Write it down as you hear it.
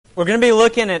We're going to be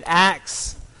looking at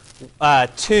Acts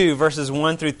 2, verses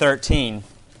 1 through 13. I'm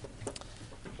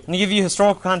going to give you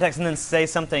historical context and then say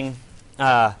something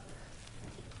kind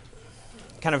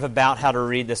of about how to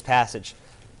read this passage.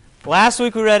 Last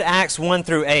week we read Acts 1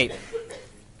 through 8.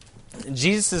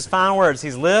 Jesus' final words.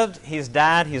 He's lived, He's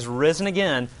died, He's risen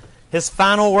again. His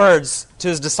final words to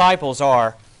His disciples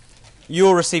are, you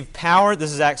will receive power.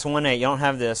 This is Acts 1:8. You don't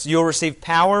have this. You will receive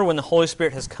power when the Holy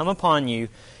Spirit has come upon you,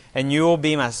 and you will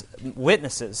be my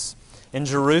witnesses in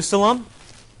Jerusalem,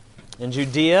 in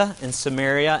Judea, in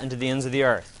Samaria, and to the ends of the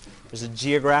earth.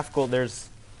 There's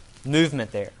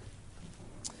movement there.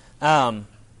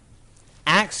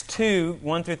 Acts 2,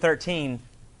 1 through 13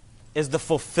 is the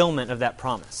fulfillment of that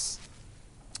promise.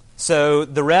 So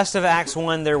the rest of Acts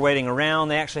 1, they're waiting around.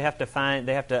 They actually have to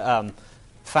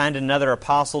find another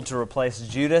apostle to replace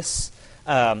Judas.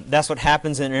 That's what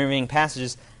happens in intervening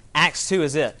passages. Acts 2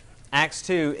 is it. Acts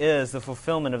 2 is the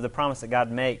fulfillment of the promise that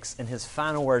God makes in His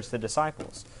final words to the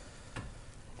disciples.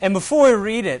 And before we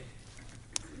read it,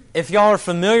 if y'all are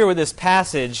familiar with this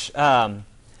passage,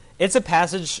 it's a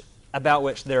passage about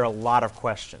which there are a lot of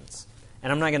questions.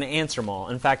 And I'm not going to answer them all.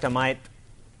 In fact, I might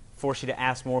force you to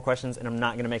ask more questions, and I'm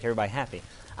not going to make everybody happy.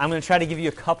 I'm going to try to give you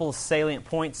a couple of salient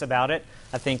points about it.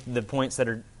 I think the points that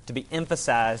are to be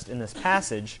emphasized in this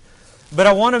passage. But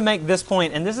I want to make this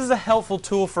point, and this is a helpful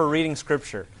tool for reading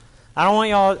Scripture. I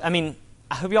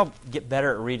hope y'all get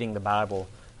better at reading the Bible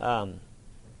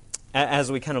as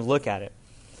we kind of look at it.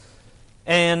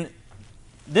 And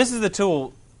this is the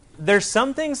tool. There's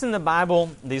some things in the Bible,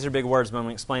 these are big words, but I'm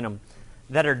going to explain them,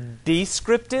 that are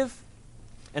descriptive,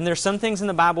 and there's some things in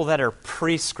the Bible that are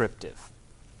prescriptive.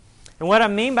 And what I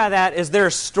mean by that is there are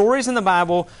stories in the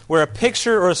Bible where a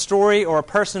picture or a story or a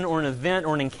person or an event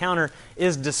or an encounter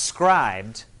is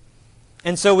described.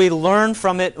 And so we learn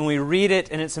from it and we read it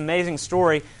and it's an amazing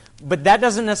story. But that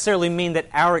doesn't necessarily mean that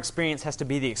our experience has to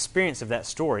be the experience of that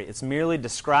story. It's merely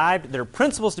described. There are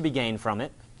principles to be gained from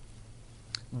it,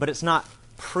 but it's not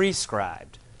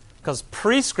prescribed. Because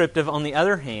prescriptive, on the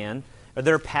other hand,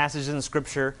 there are passages in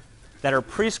Scripture that are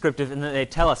prescriptive and that they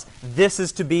tell us this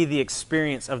is to be the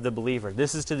experience of the believer.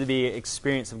 This is to be the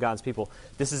experience of God's people.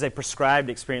 This is a prescribed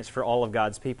experience for all of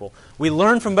God's people. We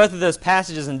learn from both of those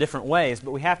passages in different ways, but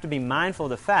we have to be mindful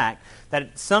of the fact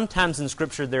that sometimes in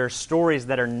Scripture there are stories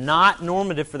that are not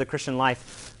normative for the Christian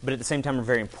life, but at the same time are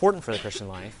very important for the Christian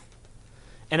life.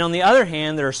 And on the other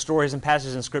hand, there are stories and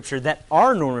passages in Scripture that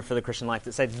are normative for the Christian life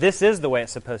that say this is the way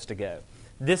it's supposed to go.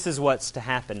 This is what's to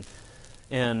happen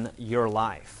in your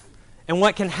life. And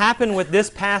what can happen with this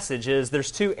passage is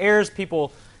there's two errors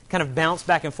people kind of bounce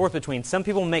back and forth between. Some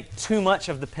people make too much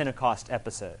of the Pentecost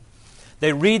episode.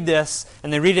 They read this,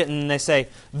 and they read it, and they say,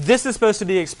 this is supposed to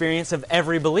be the experience of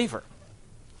every believer.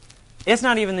 It's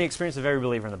not even the experience of every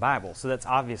believer in the Bible, so that's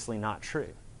obviously not true.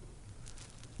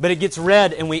 But it gets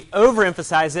read, and we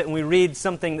overemphasize it, and we read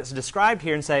something that's described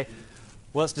here and say,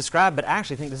 well, it's described, but I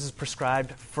actually think this is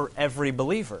prescribed for every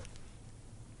believer.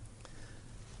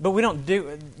 But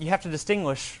you have to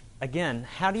distinguish, again,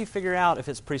 how do you figure out if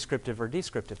it's prescriptive or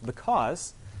descriptive?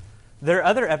 Because there are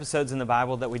other episodes in the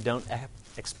Bible that we don't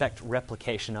expect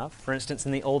replication of. For instance,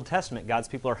 in the Old Testament, God's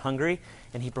people are hungry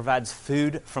and He provides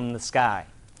food from the sky.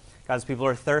 God's people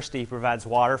are thirsty, He provides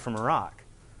water from a rock.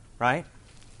 Right?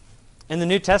 In the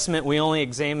New Testament, we only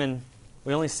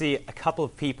see a couple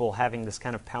of people having this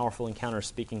kind of powerful encounter of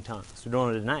speaking tongues. We don't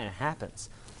want to deny it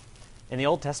happens. In the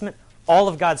Old Testament, all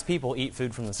of God's people eat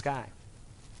food from the sky.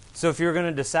 So if you're going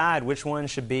to decide which one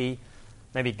should be,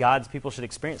 maybe God's people should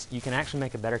experience, you can actually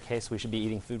make a better case we should be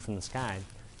eating food from the sky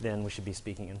than we should be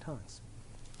speaking in tongues.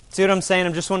 See what I'm saying?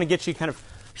 I just want to get you kind of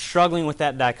struggling with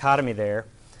that dichotomy there.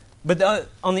 But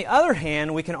on the other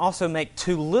hand, we can also make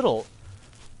too little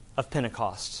of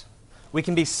Pentecost. We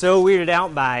can be so weirded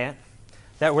out by it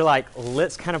that we're like,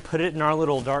 let's kind of put it in our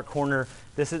little dark corner.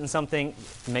 This isn't something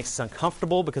that makes us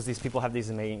uncomfortable because these people have these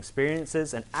amazing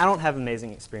experiences, and I don't have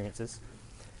amazing experiences.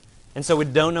 And so we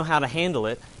don't know how to handle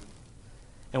it,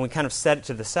 and we kind of set it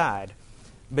to the side.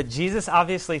 But Jesus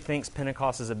obviously thinks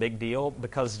Pentecost is a big deal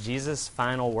because Jesus'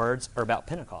 final words are about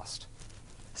Pentecost.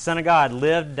 Son of God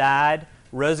lived, died,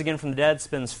 rose again from the dead,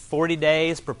 spends 40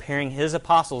 days preparing His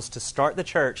apostles to start the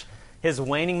church, His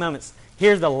waning moments.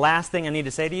 Here's the last thing I need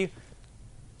to say to you.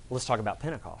 Let's talk about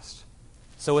Pentecost.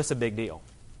 So it's a big deal.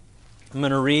 I'm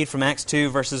going to read from Acts 2,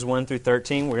 verses 1 through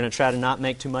 13. We're going to try to not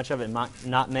make too much of it,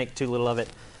 not make too little of it.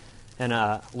 And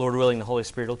Lord willing, the Holy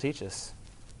Spirit will teach us.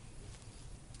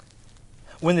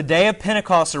 When the day of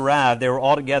Pentecost arrived, they were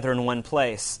all together in one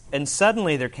place. And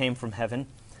suddenly there came from heaven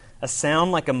a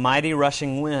sound like a mighty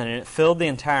rushing wind, and it filled the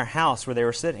entire house where they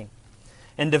were sitting.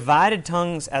 And divided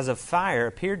tongues as of fire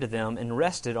appeared to them and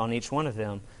rested on each one of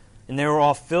them. And they were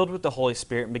all filled with the Holy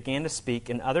Spirit and began to speak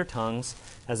in other tongues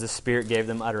as the Spirit gave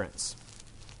them utterance.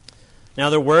 Now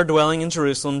there were dwelling in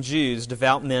Jerusalem Jews,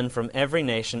 devout men from every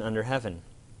nation under heaven.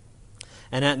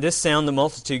 And at this sound the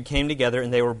multitude came together,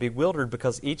 and they were bewildered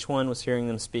because each one was hearing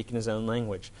them speak in his own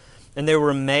language. And they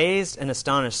were amazed and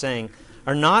astonished, saying,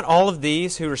 Are not all of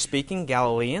these who are speaking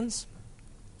Galileans?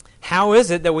 How is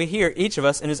it that we hear each of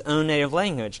us in his own native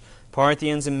language?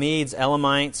 Parthians and Medes,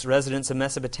 Elamites, residents of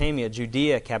Mesopotamia,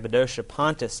 Judea, Cappadocia,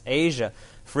 Pontus, Asia,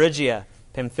 Phrygia,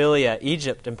 Pamphylia,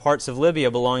 Egypt, and parts of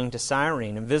Libya belonging to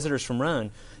Cyrene, and visitors from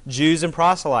Rome, Jews and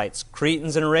proselytes,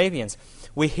 Cretans and Arabians.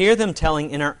 We hear them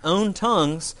telling in our own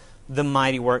tongues the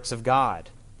mighty works of God.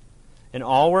 And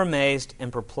all were amazed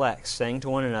and perplexed, saying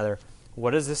to one another,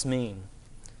 What does this mean?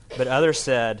 But others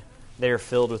said, They are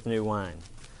filled with new wine.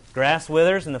 Grass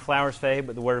withers and the flowers fade,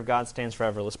 but the word of God stands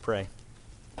forever. Let's pray.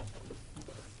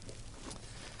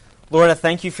 Lord, I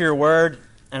thank you for your word,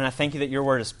 and I thank you that your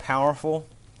word is powerful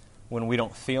when we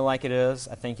don't feel like it is.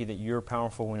 I thank you that you're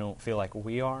powerful when we don't feel like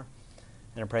we are.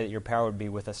 And I pray that your power would be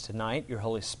with us tonight, your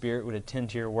Holy Spirit would attend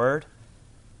to your word,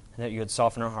 and that you would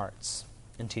soften our hearts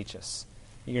and teach us.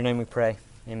 In your name we pray.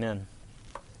 Amen.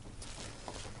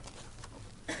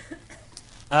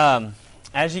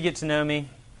 As you get to know me,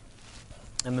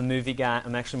 I'm a movie guy.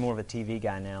 I'm actually more of a TV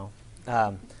guy now.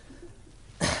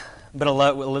 But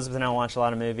Elizabeth and I watch a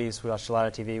lot of movies. We watch a lot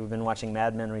of TV. We've been watching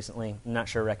Mad Men recently. I'm not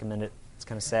sure I recommend it. It's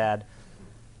kind of sad.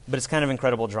 But it's kind of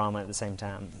incredible drama at the same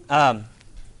time.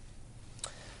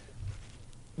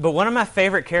 But one of my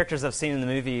favorite characters I've seen in the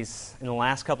movies in the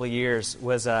last couple of years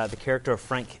was the character of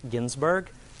Frank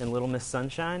Ginsburg in Little Miss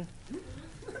Sunshine.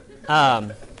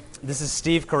 This is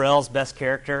Steve Carell's best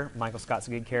character. Michael Scott's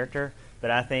a good character. But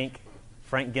I think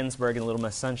Frank Ginsburg in Little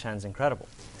Miss Sunshine is incredible.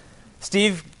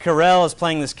 Steve Carell is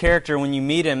playing this character. When you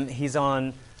meet him, he's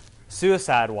on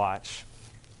suicide watch.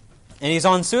 And he's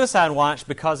on suicide watch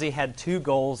because he had two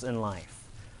goals in life.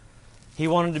 He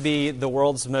wanted to be the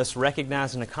world's most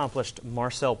recognized and accomplished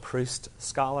Marcel Proust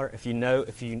scholar. If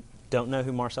you don't know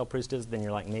who Marcel Proust is, then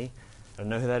you're like me. I don't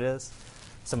know who that is.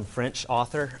 Some French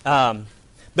author.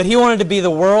 But he wanted to be the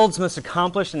world's most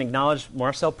accomplished and acknowledged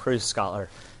Marcel Proust scholar,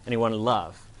 and he wanted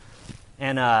love.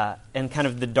 And kind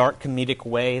of the dark comedic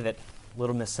way that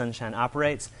Little Miss Sunshine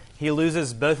operates, he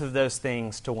loses both of those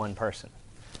things to one person.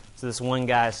 So this one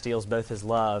guy steals both his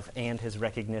love and his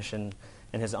recognition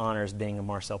and his honor as being a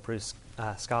Marcel Proust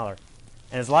scholar.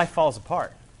 And his life falls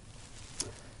apart.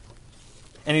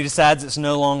 And he decides it's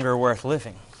no longer worth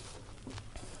living.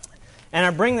 And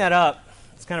I bring that up,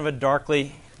 it's kind of a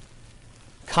darkly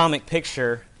comic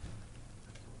picture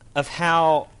of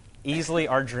how easily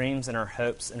our dreams and our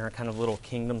hopes and our kind of little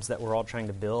kingdoms that we're all trying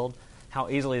to build, how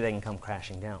easily they can come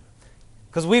crashing down.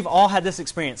 Because we've all had this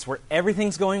experience where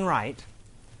everything's going right,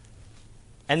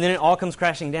 and then it all comes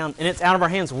crashing down, and it's out of our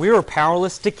hands. We are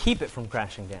powerless to keep it from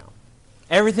crashing down.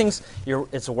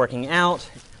 It's working out,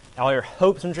 all your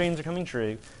hopes and dreams are coming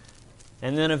true,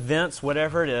 and then events,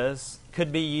 whatever it is,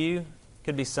 could be you,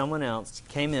 could be someone else,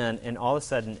 came in, and all of a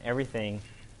sudden everything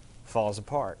falls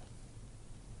apart.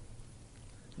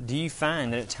 Do you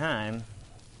find that at times,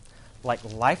 like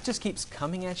life just keeps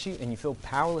coming at you and you feel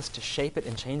powerless to shape it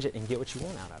and change it and get what you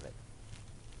want out of it?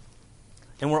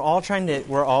 And we're all trying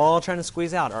to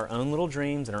squeeze out our own little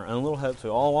dreams and our own little hopes. We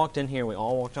all walked in here, we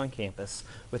all walked on campus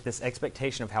with this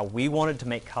expectation of how we wanted to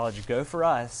make college go for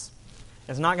us.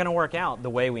 It's not going to work out the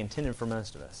way we intended for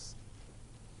most of us.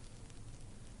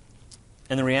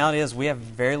 And the reality is we have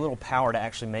very little power to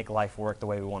actually make life work the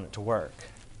way we want it to work.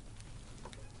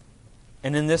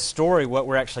 And in this story, what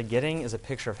we're actually getting is a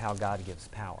picture of how God gives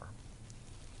power.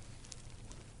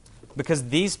 Because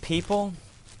these people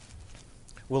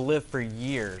will live for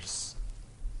years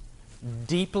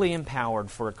deeply empowered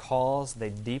for a cause they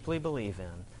deeply believe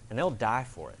in, and they'll die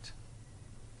for it.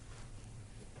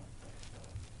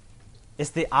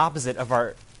 It's the opposite of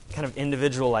our kind of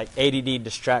individual, like ADD,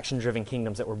 distraction-driven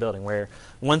kingdoms that we're building, where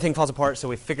one thing falls apart, so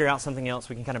we figure out something else,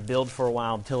 we can kind of build for a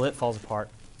while until it falls apart.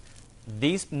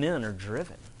 These men are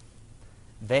driven.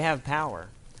 They have power.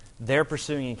 They're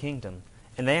pursuing a kingdom,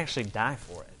 and they actually die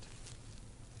for it.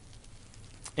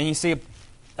 And you see,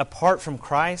 apart from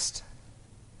Christ,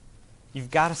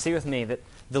 you've got to see with me that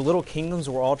the little kingdoms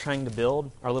we're all trying to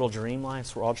build, our little dream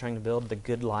lives we're all trying to build, the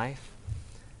good life,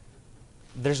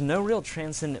 there's no real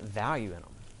transcendent value in them.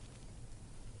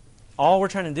 All we're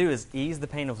trying to do is ease the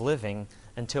pain of living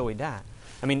until we die.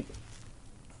 I mean,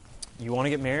 you want to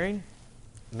get married?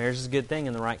 Marriage is a good thing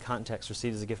in the right context,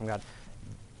 received as a gift from God.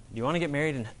 Do you want to get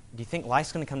married, and do you think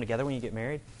life's going to come together when you get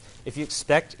married? If you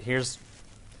expect, here's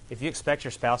If you expect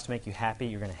your spouse to make you happy,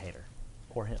 you're going to hate her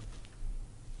or him.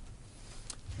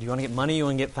 Do you want to get money? You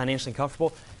want to get financially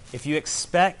comfortable? If you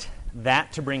expect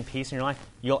that to bring peace in your life,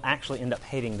 you'll actually end up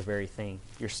hating the very thing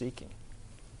you're seeking.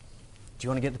 Do you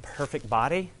want to get the perfect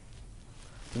body?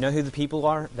 You know who the people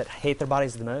are that hate their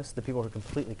bodies the most? The people who are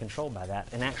completely controlled by that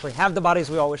and actually have the bodies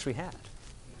we all wish we had.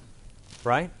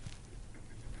 Right?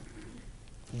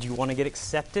 Do you want to get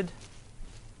accepted?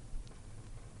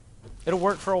 It'll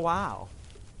work for a while.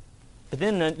 But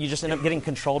then you just end up getting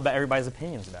controlled by everybody's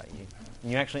opinions about you.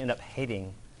 And you actually end up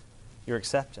hating your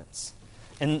acceptance.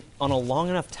 And on a long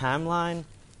enough timeline,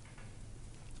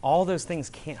 all those things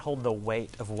can't hold the weight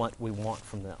of what we want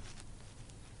from them.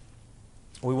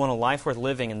 We want a life worth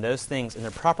living, and those things, in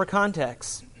their proper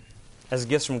context, as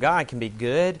gifts from God, can be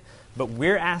good, but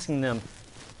we're asking them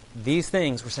these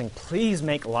things. We're saying, please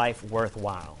make life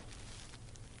worthwhile.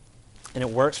 And it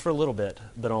works for a little bit,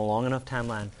 but on a long enough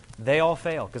timeline, they all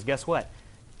fail. Because guess what?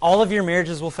 All of your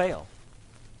marriages will fail.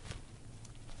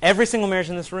 Every single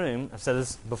marriage in this room, I've said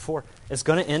this before, is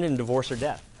going to end in divorce or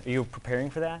death. Are you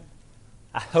preparing for that?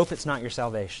 I hope it's not your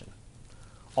salvation.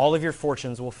 All of your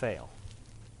fortunes will fail.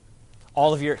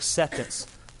 All of your acceptance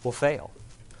will fail.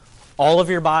 All of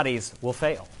your bodies will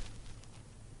fail.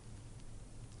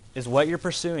 Is what you're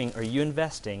pursuing, are you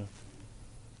investing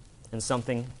in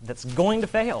something that's going to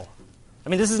fail? I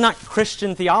mean, this is not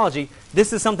Christian theology.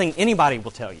 This is something anybody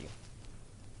will tell you.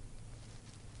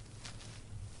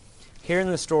 Here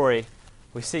in the story,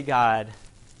 we see God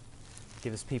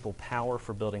give His people power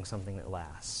for building something that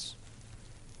lasts.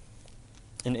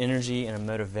 An energy and a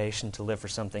motivation to live for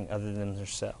something other than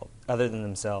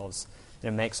themselves.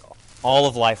 And it makes all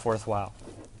of life worthwhile.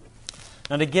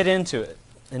 Now, to get into it,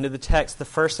 into the text, the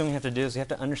first thing we have to do is we have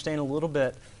to understand a little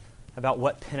bit about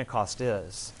what Pentecost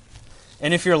is.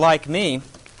 And if you're like me,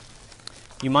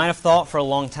 you might have thought for a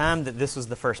long time that this was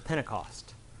the first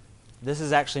Pentecost. This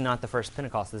is actually not the first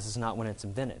Pentecost. This is not when it's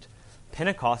invented.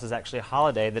 Pentecost is actually a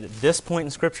holiday that at this point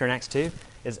in Scripture in Acts 2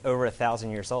 is over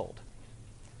 1,000 years old.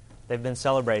 They've been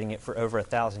celebrating it for over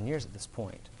 1,000 years at this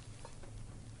point.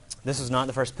 This was not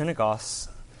the first Pentecost.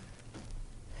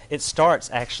 It starts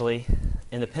actually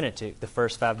in the Pentateuch, the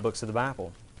first 5 books of the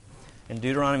Bible. In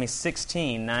Deuteronomy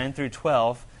 16, 9 through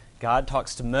 12, God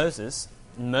talks to Moses,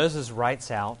 and Moses writes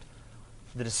out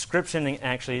the description, and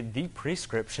actually the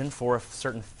prescription for a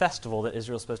certain festival that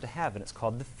Israel is supposed to have, and it's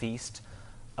called the Feast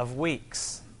of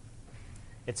Weeks.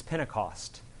 It's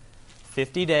Pentecost.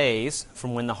 50 days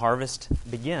from when the harvest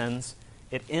begins,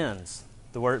 it ends.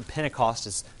 The word Pentecost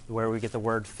is where we get the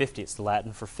word 50. It's the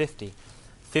Latin for 50.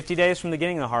 50 days from the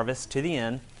beginning of the harvest to the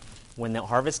end. When the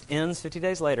harvest ends 50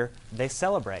 days later, they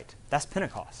celebrate. That's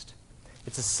Pentecost.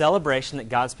 It's a celebration that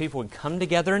God's people would come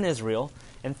together in Israel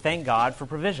and thank God for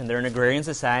provision. They're an agrarian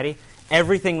society.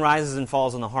 Everything rises and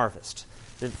falls on the harvest.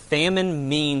 The famine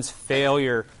means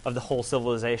failure of the whole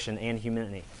civilization and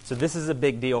humanity. So this is a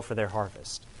big deal for their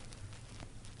harvest.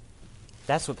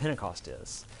 That's what Pentecost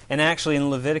is. And actually in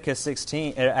Leviticus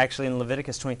 23, they're actually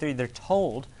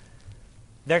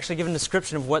given a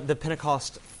description of what the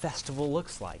Pentecost festival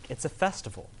looks like. It's a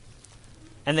festival.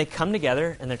 And they come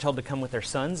together, and they're told to come with their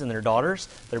sons and their daughters,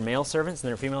 their male servants and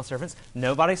their female servants.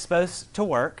 Nobody's supposed to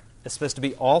work. It's supposed to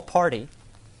be all party.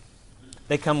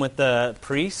 They come with the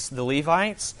priests, the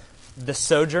Levites, the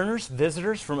sojourners,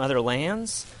 visitors from other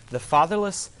lands, the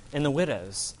fatherless, and the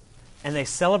widows. And they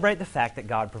celebrate the fact that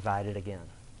God provided again.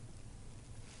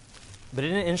 But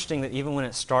isn't it interesting that even when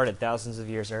it started thousands of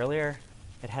years earlier,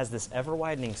 it has this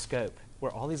ever-widening scope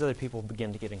where all these other people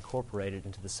begin to get incorporated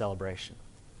into the celebration.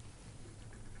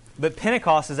 But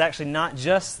Pentecost is actually not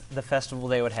just the festival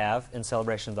they would have in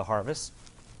celebration of the harvest.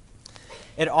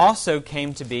 It also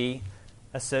came to be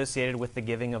associated with the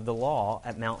giving of the law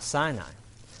at Mount Sinai,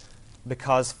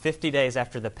 because 50 days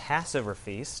after the Passover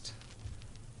feast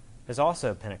is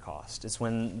also Pentecost. It's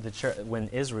when when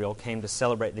Israel came to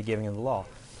celebrate the giving of the law.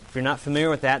 If you're not familiar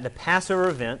with that, the Passover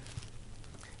event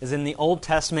is in the Old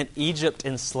Testament. Egypt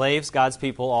enslaves God's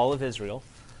people, all of Israel.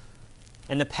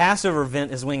 And the Passover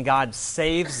event is when God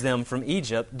saves them from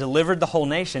Egypt, delivered the whole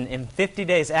nation, and 50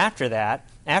 days after that,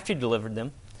 after He delivered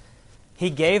them, He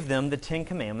gave them the 10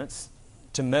 Commandments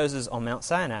to Moses on Mount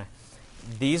Sinai.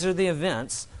 These are the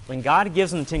events. When God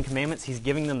gives them the 10 Commandments, He's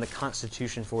giving them the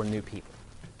constitution for a new people.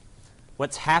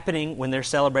 What's happening when they're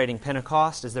celebrating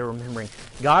Pentecost is they're remembering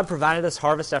God provided us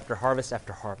harvest after harvest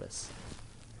after harvest.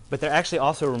 But they're actually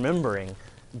also remembering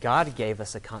God gave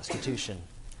us a constitution.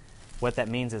 What that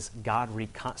means is God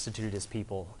reconstituted His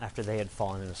people after they had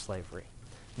fallen into slavery.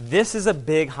 This is a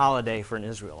big holiday for an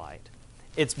Israelite.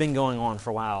 It's been going on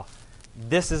for a while.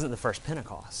 This isn't the first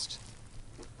Pentecost.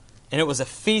 And it was a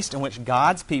feast in which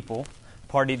God's people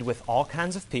partied with all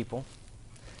kinds of people,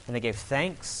 and they gave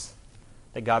thanks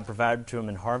that God provided to them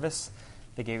in harvest.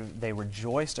 They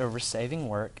rejoiced over saving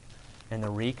work and the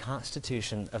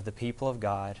reconstitution of the people of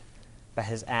God by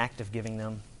His act of giving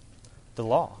them the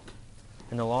law.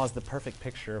 And the law is the perfect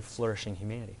picture of flourishing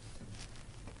humanity.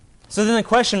 So then the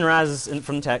question arises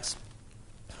from the text,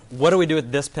 what do we do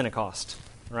with this Pentecost,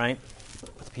 right?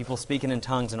 With people speaking in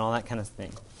tongues and all that kind of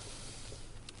thing.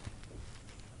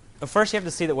 But first you have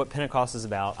to see that what Pentecost is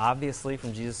about, obviously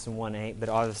from Jesus in 1:8, but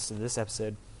obviously this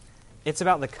episode, it's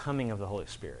about the coming of the Holy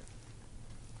Spirit.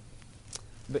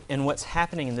 And what's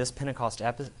happening in this Pentecost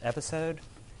episode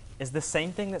is the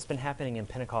same thing that's been happening in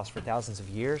Pentecost for thousands of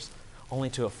years, only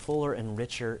to a fuller and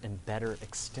richer and better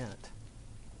extent.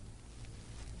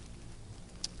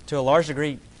 To a large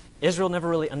degree, Israel never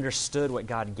really understood what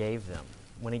God gave them.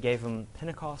 When He gave them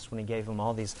Pentecost, when He gave them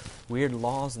all these weird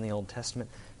laws in the Old Testament,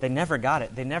 they never got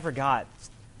it. They never got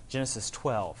Genesis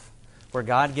 12, where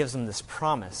God gives them this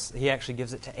promise. He actually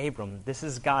gives it to Abram. This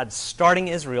is God starting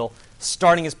Israel,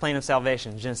 starting His plan of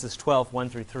salvation, Genesis 12,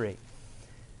 1-3.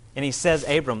 And He says,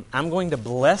 Abram, I'm going to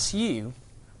bless you,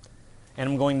 and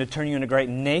I'm going to turn you into a great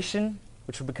nation,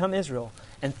 which will become Israel.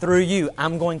 And through you,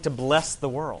 I'm going to bless the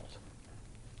world.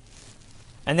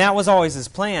 And that was always His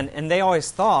plan. And they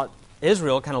always thought,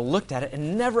 Israel kind of looked at it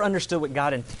and never understood what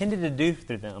God intended to do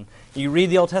through them. You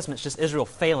read the Old Testament, it's just Israel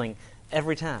failing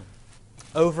every time,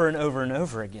 over and over and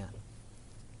over again.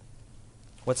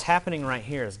 What's happening right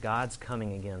here is God's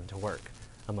coming again to work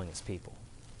among His people.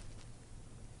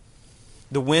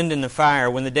 The wind and the fire,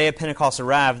 when the day of Pentecost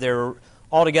arrived, they were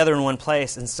all together in one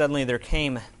place, and suddenly there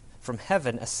came from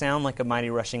heaven a sound like a mighty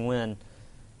rushing wind,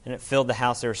 and it filled the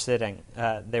house they were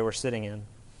sitting in.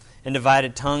 And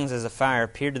divided tongues as a fire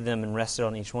appeared to them and rested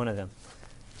on each one of them.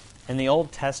 In the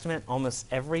Old Testament, almost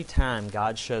every time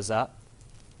God shows up,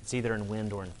 it's either in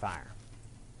wind or in fire.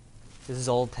 This is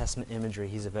Old Testament imagery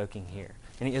He's evoking here.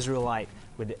 Any Israelite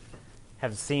would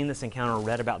have seen this encounter,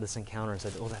 read about this encounter, and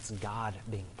said, oh, that's God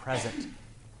being present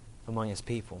among His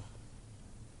people.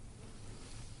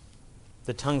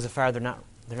 The tongues of fire, they're not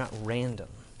random.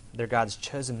 They're God's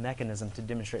chosen mechanism to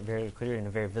demonstrate very clearly in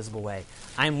a very visible way.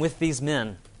 I am with these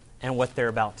men and what they're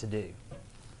about to do.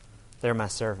 They're my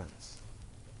servants.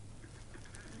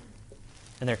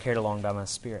 And they're carried along by my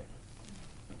Spirit.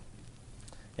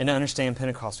 And to understand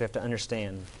Pentecost, we have to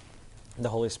understand the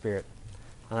Holy Spirit.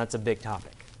 Now, that's a big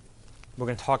topic. We're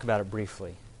going to talk about it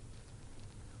briefly.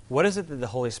 What is it that the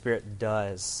Holy Spirit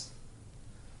does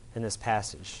in this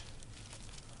passage?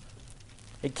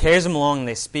 It carries them along, and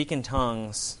they speak in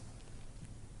tongues.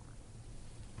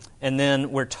 And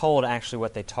then we're told actually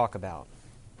what they talk about.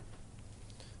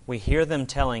 We hear them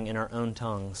telling in our own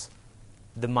tongues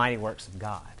the mighty works of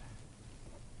God.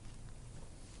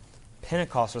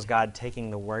 Pentecost was God taking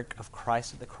the work of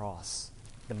Christ at the cross,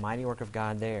 the mighty work of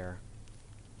God there,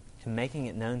 and making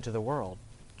it known to the world.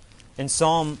 In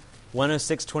Psalm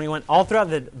 106:21, all throughout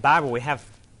the Bible we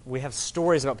have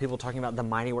stories about people talking about the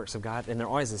mighty works of God, and they're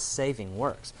always His saving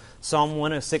works. Psalm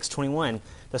 106:21,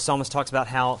 the psalmist talks about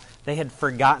how they had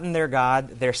forgotten their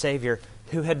God, their Savior,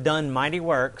 who had done mighty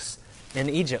works in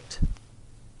Egypt,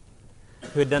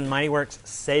 who had done mighty works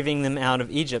saving them out of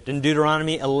Egypt. In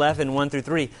Deuteronomy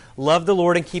 11:1-3, love the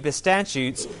Lord and keep His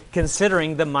statutes,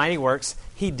 considering the mighty works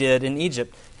He did in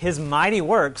Egypt. His mighty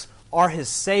works are His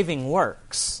saving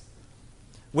works,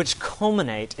 which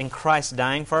culminate in Christ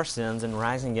dying for our sins and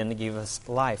rising again to give us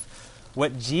life.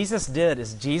 What Jesus did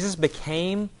is Jesus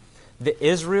became the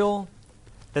Israel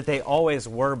that they always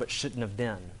were but shouldn't have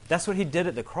been. That's what He did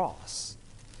at the cross.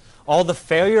 All the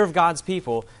failure of God's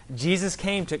people, Jesus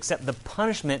came to accept the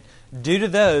punishment due to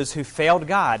those who failed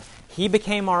God. He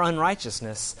became our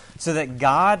unrighteousness so that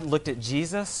God looked at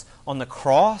Jesus on the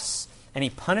cross and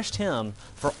He punished Him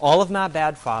for all of my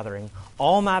bad fathering,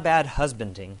 all my bad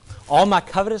husbanding, all my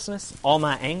covetousness, all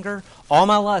my anger, all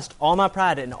my lust, all my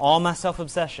pride, and all my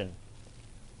self-obsession.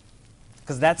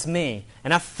 Because that's me.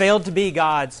 And I failed to be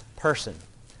God's person.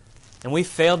 And we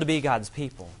failed to be God's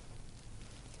people.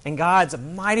 And God's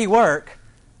mighty work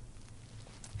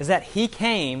is that He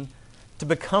came to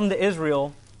become the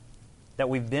Israel that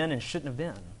we've been and shouldn't have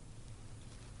been.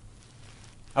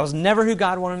 I was never who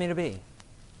God wanted me to be.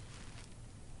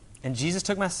 And Jesus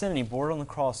took my sin and He bore it on the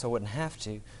cross so I wouldn't have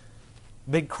to.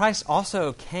 But Christ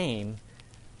also came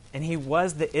and He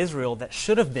was the Israel that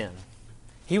should have been.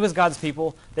 He was God's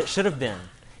people that should have been.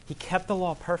 He kept the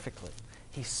law perfectly.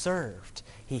 He served.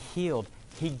 He healed.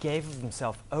 He gave of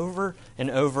Himself over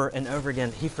and over and over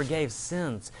again. He forgave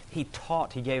sins. He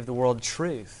taught. He gave the world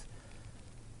truth.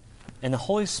 And the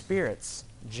Holy Spirit's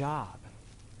job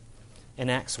in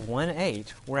Acts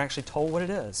 1:8, we're actually told what it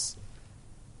is.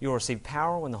 You will receive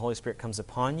power when the Holy Spirit comes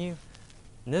upon you.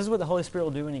 And this is what the Holy Spirit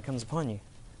will do when He comes upon you.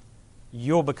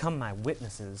 You'll become my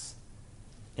witnesses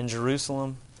in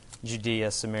Jerusalem,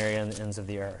 Judea, Samaria, and the ends of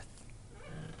the earth.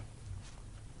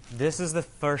 This is the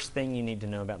first thing you need to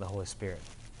know about the Holy Spirit.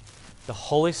 The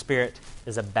Holy Spirit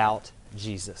is about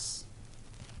Jesus.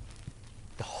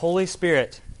 The Holy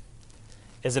Spirit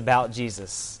is about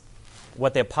Jesus.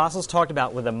 What the apostles talked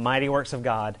about with the mighty works of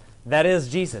God, that is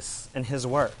Jesus and His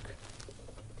work.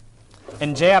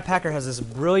 And J.I. Packer has this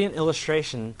brilliant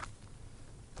illustration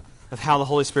of how the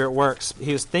Holy Spirit works.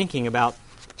 He was thinking about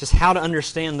just how to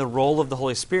understand the role of the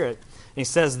Holy Spirit. And he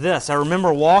says this, I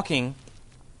remember walking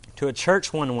to a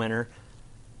church one winter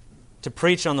to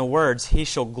preach on the words, He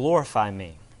shall glorify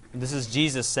me. This is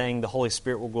Jesus saying the Holy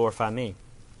Spirit will glorify me.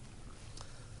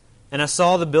 And I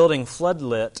saw the building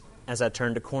floodlit as I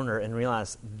turned a corner and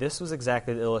realized this was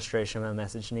exactly the illustration my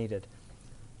message needed.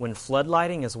 When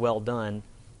floodlighting is well done,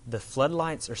 the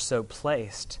floodlights are so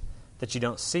placed that you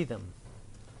don't see them.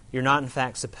 You're not, in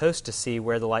fact, supposed to see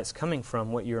where the light's coming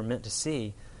from. What you are meant to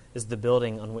see is the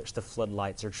building on which the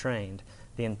floodlights are trained.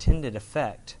 The intended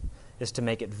effect is to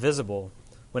make it visible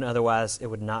when otherwise it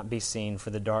would not be seen for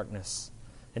the darkness,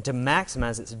 and to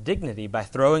maximize its dignity by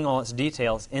throwing all its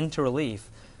details into relief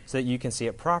so that you can see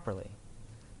it properly.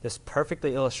 This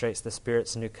perfectly illustrates the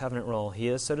Spirit's new covenant role. He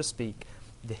is, so to speak,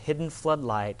 the hidden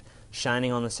floodlight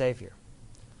shining on the Savior.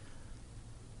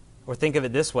 Or think of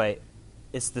it this way,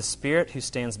 it's the Spirit who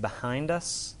stands behind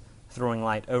us, throwing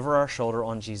light over our shoulder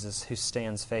on Jesus, who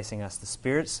stands facing us. The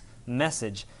Spirit's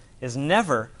message is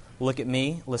never, look at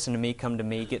me, listen to me, come to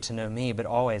me, get to know me, but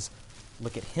always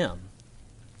look at Him.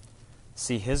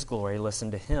 See His glory,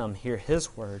 listen to Him, hear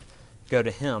His word, go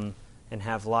to Him and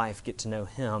have life, get to know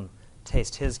Him,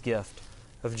 taste His gift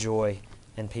of joy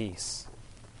and peace.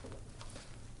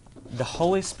 The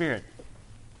Holy Spirit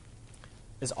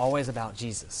is always about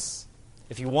Jesus.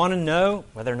 If you want to know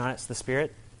whether or not it's the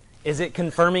Spirit, is it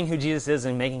confirming who Jesus is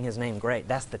and making His name great?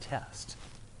 That's the test.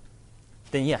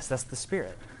 Then yes, that's the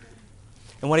Spirit.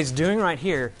 And what He's doing right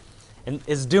here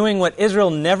is doing what Israel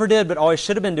never did but always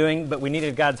should have been doing, but we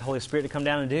needed God's Holy Spirit to come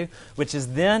down and do, which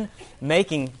is then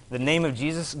making the name of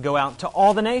Jesus go out to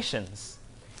all the nations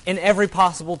in every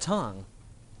possible tongue.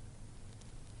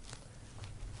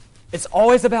 It's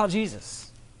always about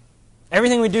Jesus.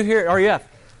 Everything we do here at RUF,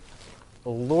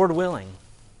 Lord willing,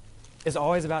 is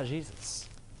always about Jesus.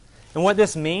 And what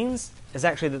this means is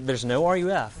actually that there's no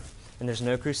RUF, and there's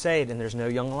no Crusade, and there's no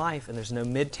Young Life, and there's no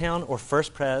Midtown, or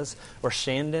First Pres, or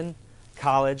Shandon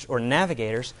College, or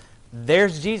Navigators.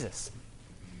 There's Jesus.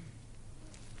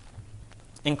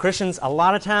 And Christians, a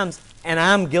lot of times, and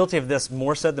I'm guilty of this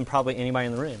more so than probably anybody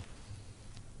in the room,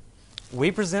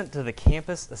 we present to the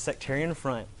campus a sectarian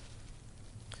front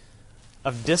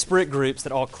of disparate groups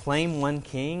that all claim one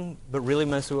king, but really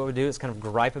most of what we do is kind of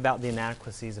gripe about the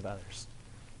inadequacies of others.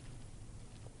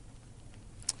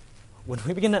 When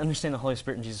we begin to understand the Holy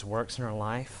Spirit and Jesus' works in our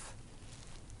life,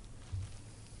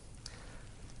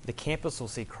 the campus will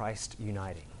see Christ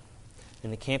uniting.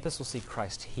 And the campus will see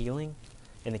Christ healing.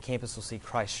 And the campus will see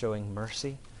Christ showing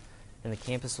mercy. And the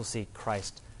campus will see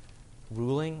Christ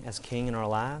ruling as king in our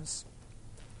lives.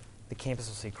 The campus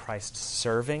will see Christ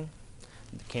serving.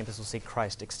 The campus will see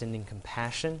Christ extending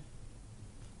compassion.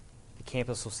 The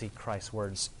campus will see Christ's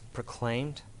words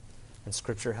proclaimed and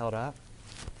Scripture held up.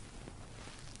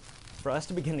 For us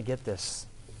to begin to get this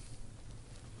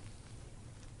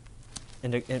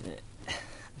and to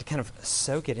kind of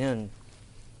soak it in,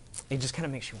 it just kind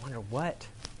of makes you wonder, what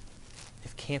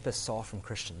if campus saw from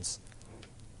Christians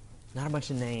not a bunch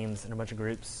of names and a bunch of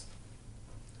groups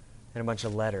and a bunch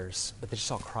of letters, but they just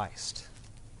saw Christ?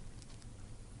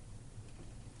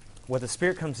 What the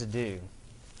Spirit comes to do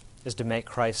is to make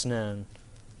Christ known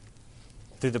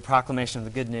through the proclamation of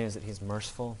the good news that He's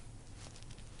merciful,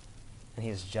 and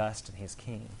He is just, and He is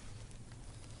King.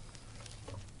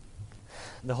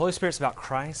 The Holy Spirit's about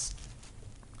Christ,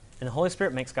 and the Holy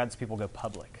Spirit makes God's people go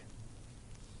public.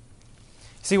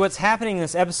 See, what's happening in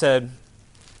this episode,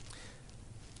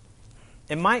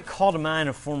 it might call to mind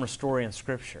a former story in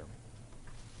Scripture.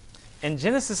 In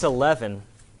Genesis 11,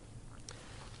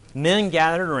 men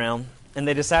gathered around, and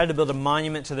they decided to build a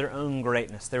monument to their own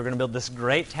greatness. They were going to build this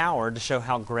great tower to show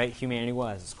how great humanity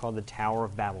was. It's called the Tower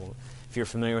of Babel, if you're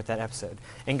familiar with that episode.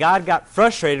 And God got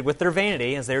frustrated with their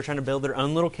vanity as they were trying to build their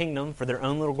own little kingdom for their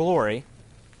own little glory.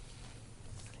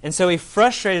 And so He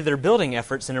frustrated their building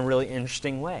efforts in a really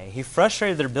interesting way. He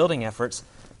frustrated their building efforts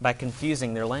by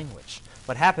confusing their language.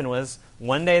 What happened was,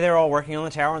 one day they were all working on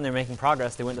the tower and they were making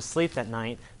progress. They went to sleep that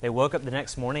night. They woke up the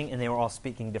next morning and they were all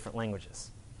speaking different languages.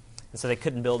 And so they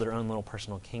couldn't build their own little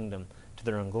personal kingdom to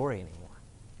their own glory anymore.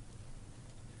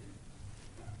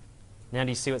 Now do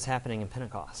you see what's happening in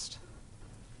Pentecost?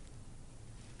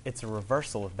 It's a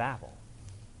reversal of Babel.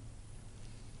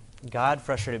 God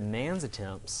frustrated man's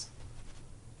attempts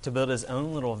to build his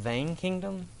own little vain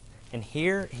kingdom, and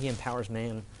here he empowers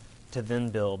man to then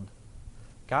build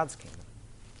God's kingdom,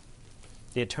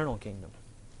 the eternal kingdom,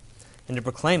 and to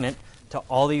proclaim it to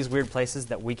all these weird places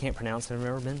that we can't pronounce and have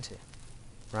never been to,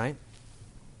 right?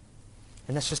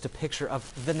 And that's just a picture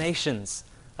of the nations,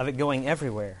 of it going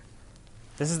everywhere.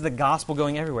 This is the gospel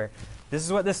going everywhere. This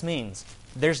is what this means.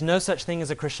 There's no such thing as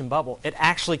a Christian bubble. It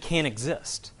actually can't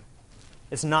exist.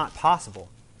 It's not possible.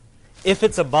 If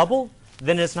it's a bubble,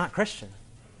 then it's not Christian.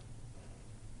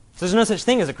 So there's no such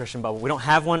thing as a Christian bubble. We don't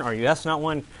have one. RUF's not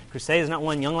one. Crusade is not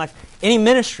one. Young Life. Any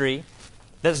ministry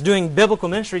that's doing biblical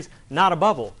ministries, not a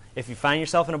bubble. If you find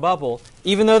yourself in a bubble,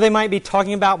 even though they might be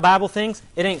talking about Bible things,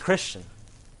 it ain't Christian.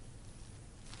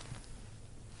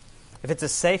 If it's a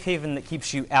safe haven that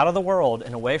keeps you out of the world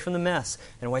and away from the mess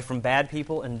and away from bad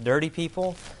people and dirty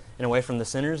people and away from the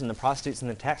sinners and the prostitutes and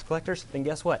the tax collectors, then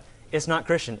guess what? It's not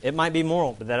Christian. It might be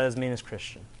moral, but that doesn't mean it's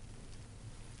Christian.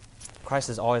 Christ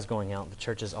is always going out. The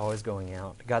church is always going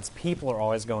out. God's people are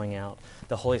always going out.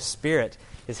 The Holy Spirit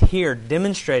is here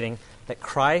demonstrating that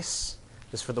Christ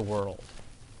is for the world.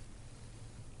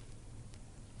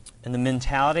 And the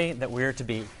mentality that we're to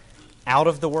be out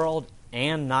of the world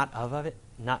and not of it,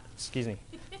 the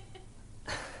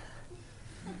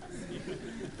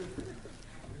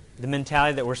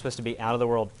mentality that we're supposed to be out of the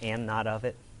world and not of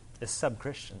it is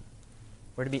sub-Christian.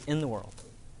 We're to be in the world.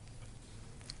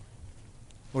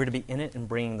 We're to be in it and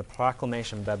bringing the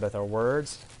proclamation by both our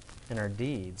words and our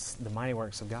deeds, the mighty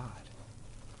works of God.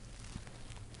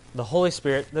 The Holy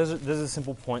Spirit, those are the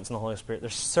simple points in the Holy Spirit.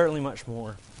 There's certainly much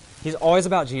more. He's always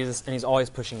about Jesus, and He's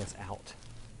always pushing us out.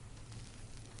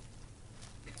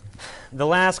 The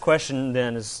last question,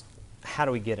 then, is how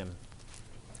do we get Him?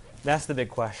 That's the big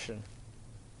question.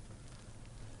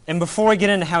 And before we get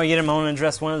into how we get Him, I want to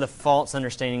address one of the false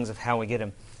understandings of how we get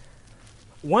Him.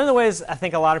 One of the ways I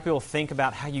think a lot of people think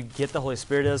about how you get the Holy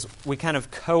Spirit is we kind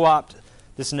of co-opt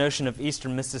this notion of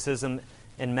Eastern mysticism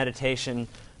and meditation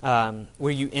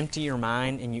where you empty your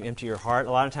mind and you empty your heart.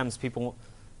 A lot of times people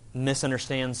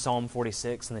misunderstand Psalm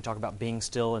 46 and they talk about being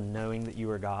still and knowing that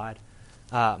you are God.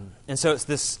 And so it's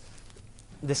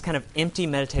this kind of empty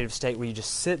meditative state where you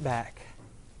just sit back,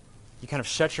 you kind of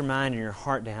shut your mind and your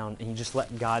heart down, and you just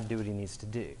let God do what He needs to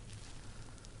do.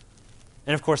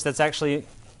 And of course, that's actually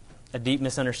a deep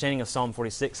misunderstanding of Psalm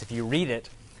 46. If you read it,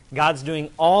 God's doing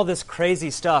all this crazy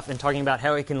stuff and talking about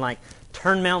how He can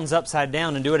turn mountains upside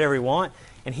down and do whatever He wants.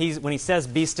 And when He says,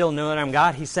 "Be still, know that I'm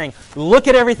God," He's saying, look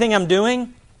at everything I'm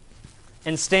doing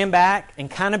and stand back and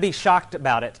kind of be shocked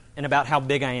about it and about how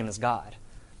big I am as God.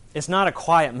 It's not a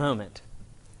quiet moment.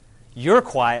 You're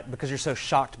quiet because you're so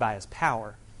shocked by His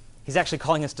power. He's actually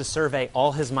calling us to survey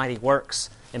all His mighty works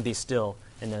and be still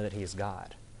and know that He is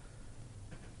God.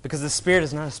 Because the Spirit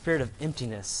is not a spirit of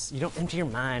emptiness. You don't empty your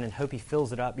mind and hope He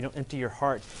fills it up. You don't empty your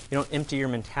heart. You don't empty your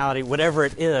mentality, whatever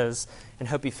it is, and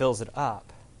hope He fills it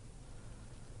up.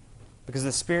 Because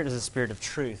the Spirit is a spirit of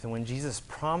truth. And when Jesus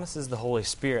promises the Holy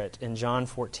Spirit in John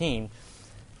 14,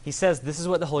 He says this is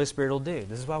what the Holy Spirit will do.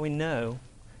 This is why we know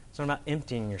it's not about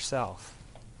emptying yourself.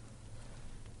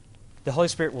 The Holy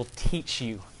Spirit will teach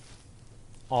you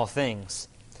all things.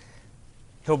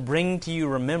 He'll bring to you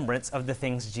remembrance of the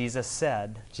things Jesus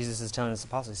said. Jesus is telling His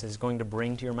apostles, He says He's going to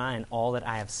bring to your mind all that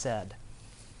I have said.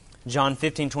 John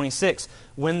 15:26,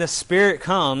 when the Spirit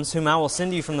comes, whom I will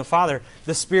send you from the Father,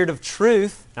 the Spirit of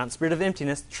truth, not the spirit of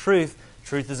emptiness, truth.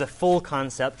 Truth is a full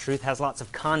concept. Truth has lots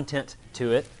of content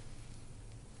to it.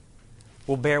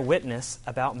 Will bear witness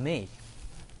about me.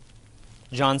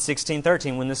 John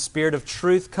 16:13, when the Spirit of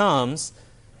truth comes,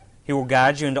 He will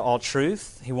guide you into all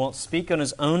truth. He won't speak on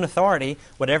His own authority.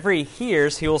 Whatever He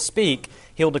hears, He will speak.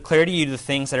 He will declare to you the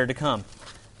things that are to come.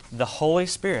 The Holy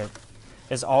Spirit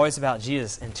is always about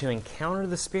Jesus, and to encounter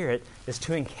the Spirit is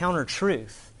to encounter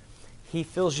truth. He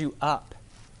fills you up.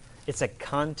 It's a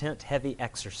content-heavy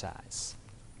exercise.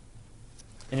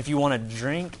 And if you want to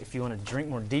drink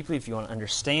more deeply, if you want to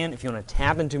understand, if you want to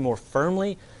tap into more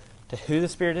firmly to who the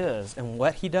Spirit is and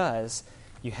what He does,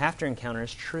 you have to encounter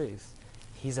His truth.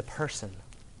 He's a person.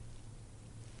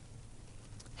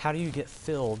 How do you get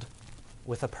filled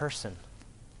with a person?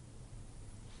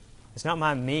 It's not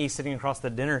me sitting across the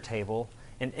dinner table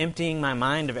and emptying my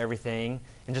mind of everything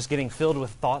and just getting filled with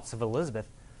thoughts of Elizabeth.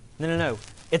 No.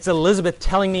 It's Elizabeth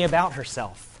telling me about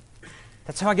herself.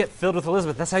 That's how I get filled with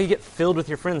Elizabeth. That's how you get filled with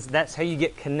your friends. That's how you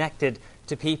get connected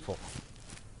to people.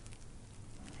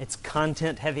 It's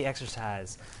content-heavy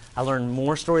exercise. I learn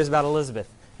more stories about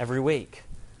Elizabeth every week.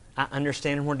 I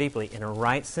understand her more deeply. In a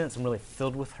right sense, I'm really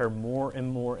filled with her more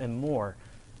and more and more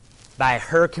by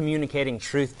her communicating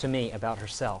truth to me about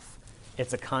herself.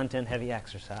 It's a content-heavy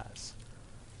exercise.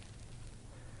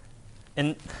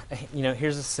 And,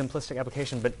 here's a simplistic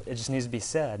application, but it just needs to be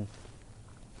said.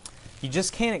 You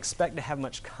just can't expect to have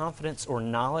much confidence or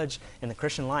knowledge in the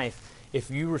Christian life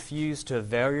if you refuse to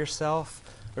avail yourself,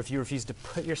 or if you refuse to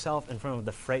put yourself in front of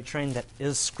the freight train that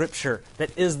is Scripture,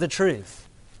 that is the truth.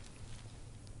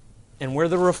 And we're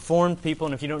the Reformed people,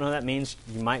 and if you don't know what that means,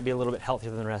 you might be a little bit healthier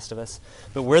than the rest of us.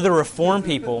 But we're the Reformed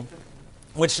people,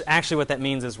 which actually what that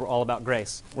means is we're all about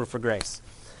grace. We're for grace.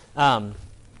 And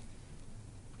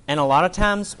a lot of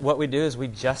times what we do is we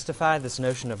justify this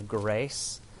notion of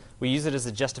grace. We use it as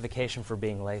a justification for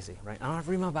being lazy, right? I don't have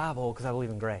to read my Bible because I believe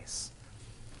in grace.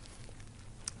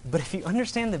 But if you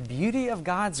understand the beauty of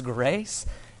God's grace,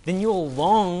 then you'll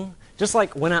long, just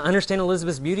like when I understand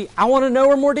Elizabeth's beauty, I want to know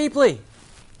her more deeply.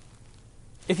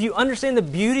 If you understand the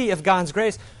beauty of God's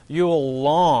grace, you will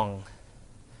long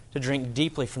to drink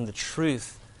deeply from the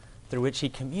truth through which He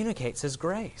communicates His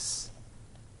grace.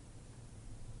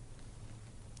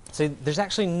 So there's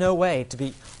actually no way to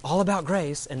be all about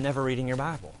grace and never reading your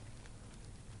Bible.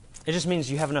 It just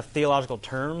means you have enough theological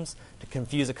terms to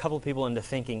confuse a couple of people into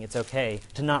thinking it's okay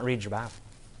to not read your Bible,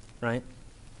 right?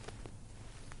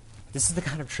 This is the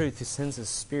kind of truth who sends His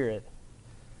Spirit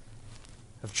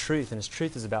of truth, and His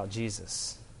truth is about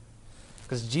Jesus.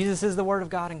 Because Jesus is the Word of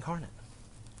God incarnate.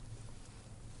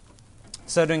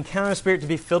 So to encounter the Spirit, to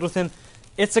be filled with Him,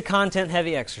 it's a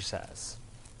content-heavy exercise.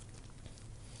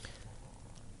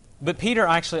 But Peter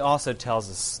actually also tells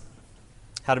us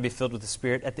how to be filled with the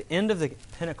Spirit at the end of the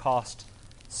Pentecost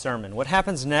sermon. What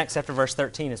happens next after verse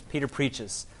 13 is Peter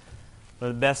preaches. One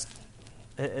of the best,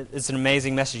 it's an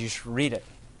amazing message. You should read it.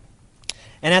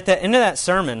 And at the end of that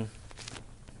sermon,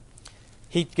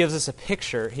 he gives us a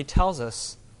picture. He tells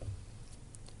us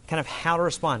kind of how to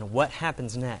respond, what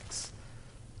happens next.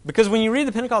 Because when you read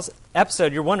the Pentecost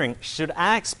episode, you're wondering, should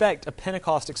I expect a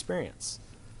Pentecost experience?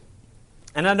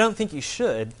 And I don't think you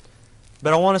should,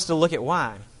 but I want us to look at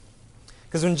why.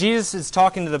 Because when Jesus is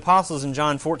talking to the apostles in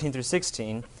John 14 through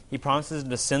 16, He promises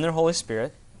to send their Holy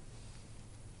Spirit.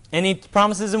 And He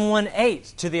promises in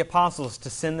 1:8 to the apostles to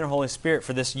send their Holy Spirit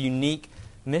for this unique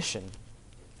mission.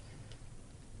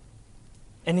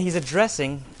 And He's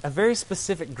addressing a very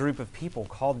specific group of people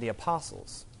called the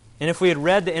apostles. And if we had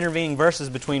read the intervening verses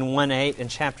between 1:8 and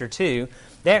chapter 2,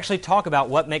 they actually talk about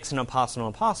what makes an apostle an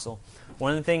apostle.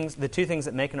 One of the two things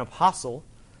that make an apostle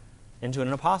into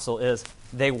an apostle is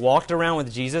they walked around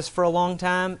with Jesus for a long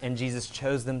time, and Jesus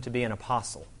chose them to be an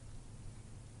apostle.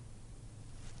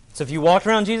 So if you walked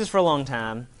around Jesus for a long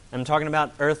time, I'm talking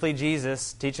about earthly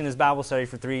Jesus teaching His Bible study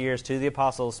for 3 years to the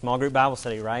apostles, small group Bible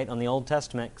study, right, on the Old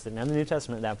Testament, because they didn't have the New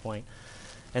Testament at that point.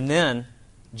 And then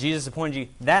Jesus appointed you.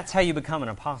 That's how you become an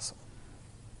apostle.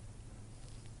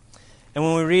 And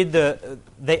when we read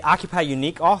they occupy a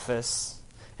unique office,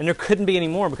 and there couldn't be any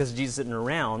more because Jesus isn't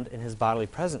around in His bodily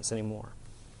presence anymore.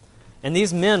 And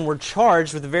these men were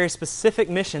charged with a very specific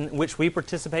mission in which we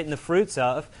participate in the fruits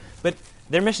of, but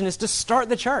their mission is to start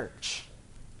the church.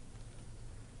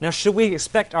 Now, should we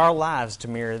expect our lives to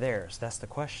mirror theirs? That's the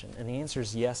question. And the answer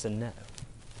is yes and no.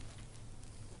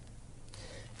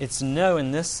 It's no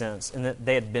in this sense, in that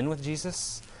they had been with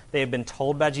Jesus. They had been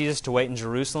told by Jesus to wait in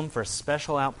Jerusalem for a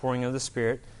special outpouring of the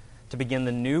Spirit to begin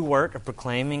the new work of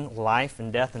proclaiming life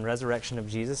and death and resurrection of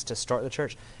Jesus to start the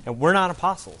church. And we're not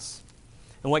apostles.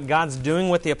 And what God's doing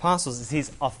with the apostles is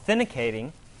He's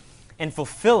authenticating and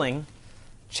fulfilling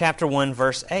chapter 1,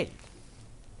 verse 8.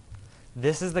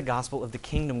 This is the gospel of the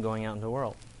kingdom going out into the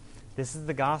world. This is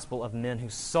the gospel of men who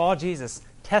saw Jesus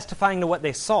testifying to what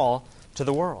they saw to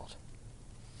the world.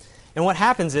 And what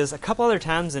happens is, a couple other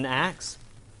times in Acts,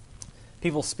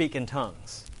 people speak in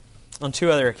tongues. On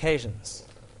 2 other occasions,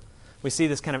 we see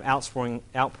this kind of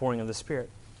outpouring of the Spirit.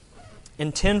 In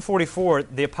 1044,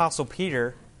 the Apostle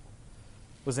Peter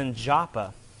was in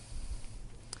Joppa,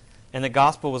 and the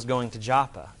gospel was going to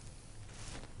Joppa.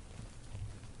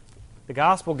 The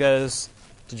gospel goes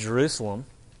to Jerusalem.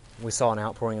 We saw an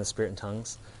outpouring of the Spirit in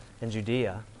tongues. In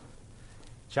Judea.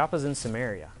 Joppa's in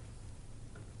Samaria.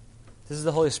 This is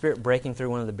the Holy Spirit breaking through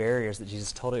one of the barriers that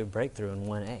Jesus told it would break through in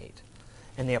 1:8.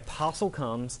 And the apostle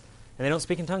comes, and they don't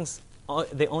speak in tongues.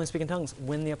 They only speak in tongues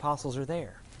when the apostles are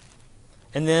there.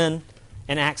 And then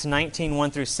in Acts 19,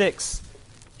 1 through 6,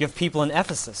 you have people in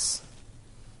Ephesus.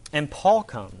 And Paul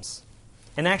comes.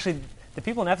 And actually, the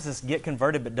people in Ephesus get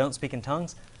converted but don't speak in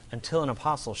tongues until an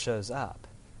apostle shows up.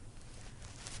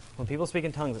 When people speak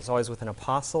in tongues, it's always with an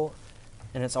apostle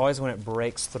And it's always when it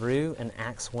breaks through an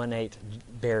Acts 1:8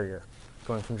 barrier,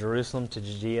 going from Jerusalem to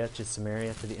Judea to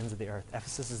Samaria to the ends of the earth.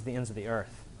 Ephesus is the ends of the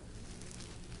earth.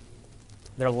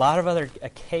 There are a lot of other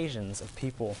occasions of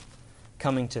people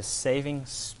coming to saving,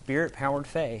 Spirit-powered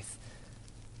faith,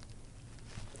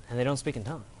 and they don't speak in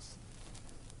tongues.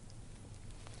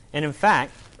 And in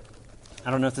fact,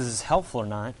 I don't know if this is helpful or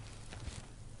not,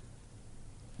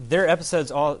 there are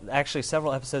episodes, actually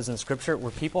several episodes in Scripture,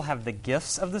 where people have the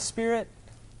gifts of the Spirit,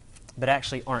 but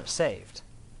actually aren't saved.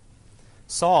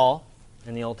 Saul,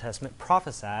 in the Old Testament,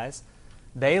 prophesies.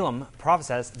 Balaam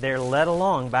prophesies. They're led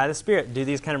along by the Spirit, do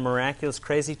these kind of miraculous,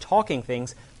 crazy talking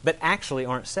things, but actually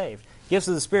aren't saved. Gifts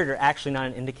of the Spirit are actually not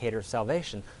an indicator of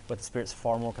salvation. What the Spirit's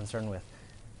far more concerned with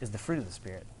is the fruit of the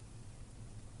Spirit.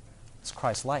 It's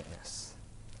Christ-likeness,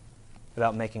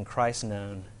 about making Christ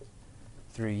known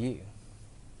through you.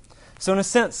 So in a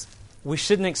sense, we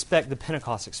shouldn't expect the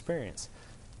Pentecost experience.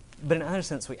 But in another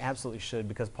sense, we absolutely should,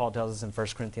 because Paul tells us in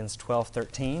 1 Corinthians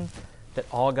 12:13 that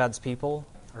all God's people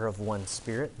are of one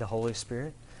Spirit, the Holy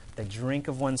Spirit. They drink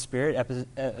of one Spirit.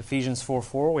 Ephesians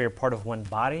 4:4, we are part of one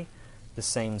body, the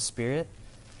same Spirit.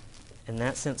 In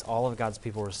that sense, all of God's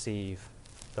people receive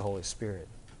the Holy Spirit.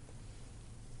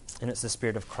 And it's the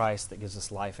Spirit of Christ that gives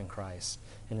us life in Christ.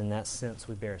 And in that sense,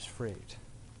 we bear His fruit.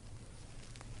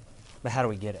 But how do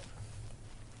we get it?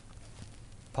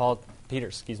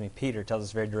 Peter tells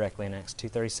us very directly in Acts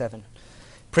 2:37.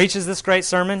 Preaches this great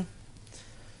sermon.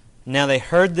 Now they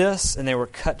heard this, and they were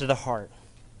cut to the heart.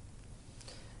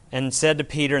 And said to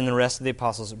Peter and the rest of the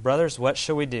apostles, Brothers, what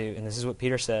shall we do? And this is what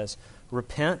Peter says.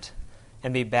 Repent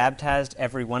and be baptized,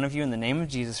 every one of you, in the name of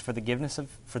Jesus for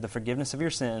the forgiveness of your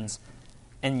sins,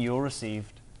 and you'll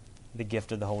receive the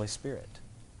gift of the Holy Spirit.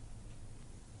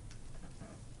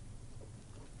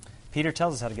 Peter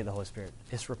tells us how to get the Holy Spirit.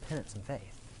 It's repentance and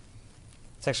faith.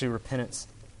 It's actually repentance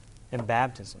and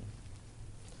baptism.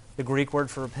 The Greek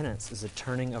word for repentance is a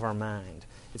turning of our mind.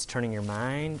 It's turning your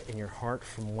mind and your heart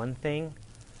from one thing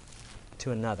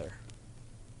to another.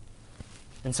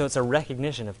 And so it's a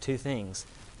recognition of two things.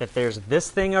 That there's this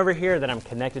thing over here that I'm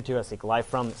connected to, I seek life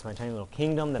from, it's my tiny little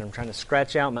kingdom that I'm trying to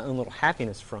scratch out my own little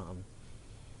happiness from.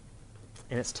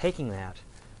 And it's taking that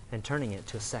and turning it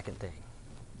to a second thing.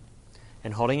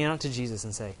 And holding it out to Jesus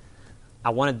and say, I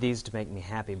wanted these to make me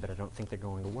happy, but I don't think they're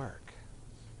going to work.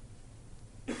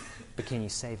 But can you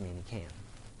save me? And you can.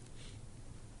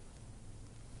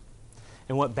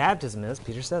 And what baptism is,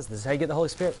 Peter says, this is how you get the Holy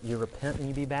Spirit. You repent and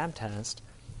you be baptized.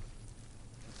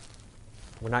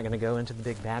 We're not going to go into the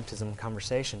big baptism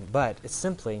conversation, but it's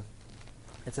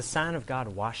a sign of God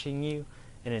washing you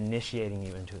and initiating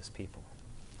you into His people.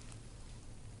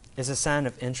 It's a sign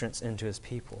of entrance into His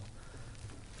people.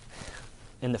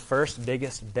 In the first,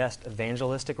 biggest, best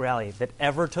evangelistic rally that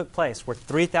ever took place, where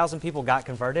 3,000 people got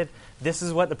converted, this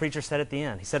is what the preacher said at the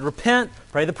end. He said, repent,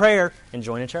 pray the prayer, and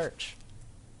join a church.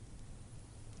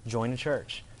 Join a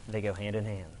church. They go hand in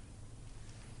hand.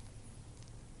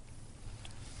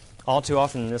 All too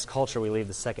often in this culture, we leave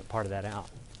the second part of that out.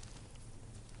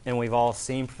 And we've all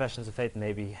seen professions of faith,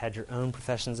 maybe had your own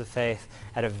professions of faith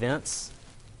at events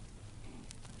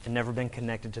and never been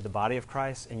connected to the body of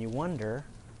Christ, and you wonder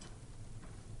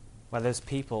why those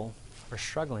people are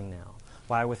struggling now.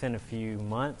 Why within a few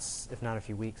months, if not a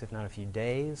few weeks, if not a few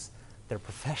days, their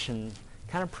profession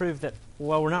kind of proved that,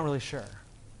 well, we're not really sure.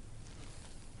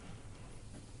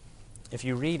 If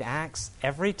you read Acts,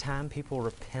 every time people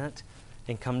repent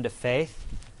and come to faith,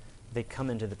 they come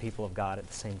into the people of God at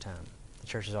the same time. The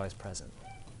church is always present.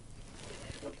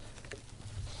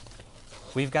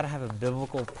 We've got to have a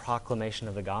biblical proclamation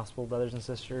of the gospel, brothers and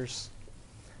sisters,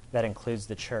 that includes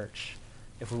the church.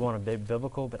 If we want to be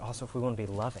biblical, but also if we want to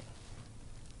be loving.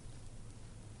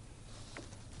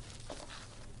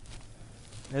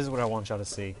 This is what I want y'all to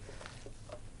see.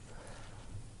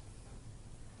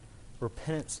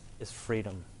 Repentance is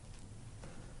freedom.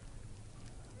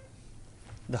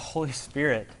 The Holy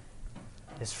Spirit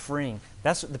is freeing.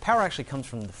 The power actually comes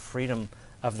from the freedom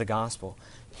of the gospel.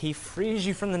 He frees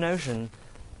you from the notion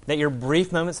that your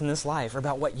brief moments in this life are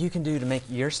about what you can do to make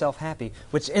yourself happy,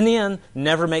 which in the end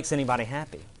never makes anybody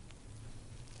happy.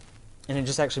 And it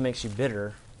just actually makes you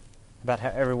bitter about how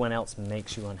everyone else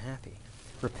makes you unhappy.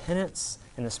 Repentance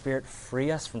and the Spirit free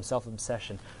us from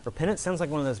self-obsession. Repentance sounds like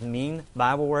one of those mean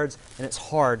Bible words, and it's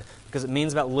hard because it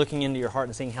means about looking into your heart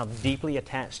and seeing how deeply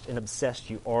attached and obsessed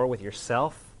you are with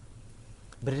yourself.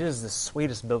 But it is the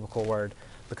sweetest biblical word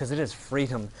because it is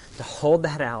freedom to hold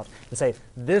that out and say,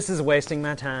 this is wasting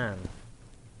my time.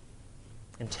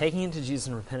 And taking it to Jesus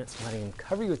in repentance and letting Him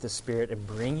cover you with the Spirit and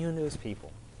bring you into His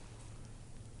people.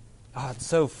 Oh, it's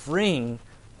so freeing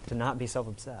to not be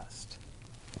self-obsessed.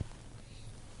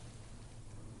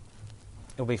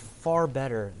 It'll be far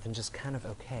better than just kind of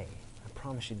okay. I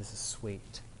promise you this is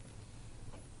sweet.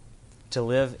 To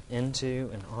live into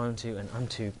and onto and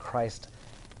unto Christ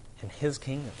and His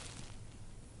kingdom.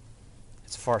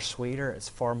 It's far sweeter, it's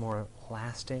far more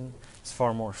lasting, it's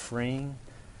far more freeing.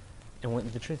 And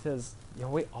the truth is,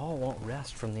 we all want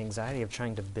rest from the anxiety of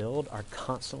trying to build our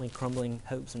constantly crumbling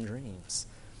hopes and dreams.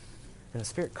 And the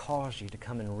Spirit calls you to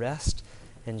come and rest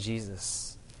in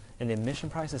Jesus. And the admission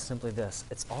price is simply this.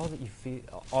 It's all that you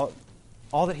feel,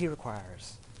 all that He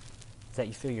requires is that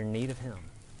you feel your need of Him.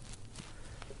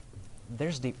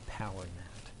 There's deep power in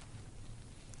that.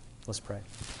 Let's pray.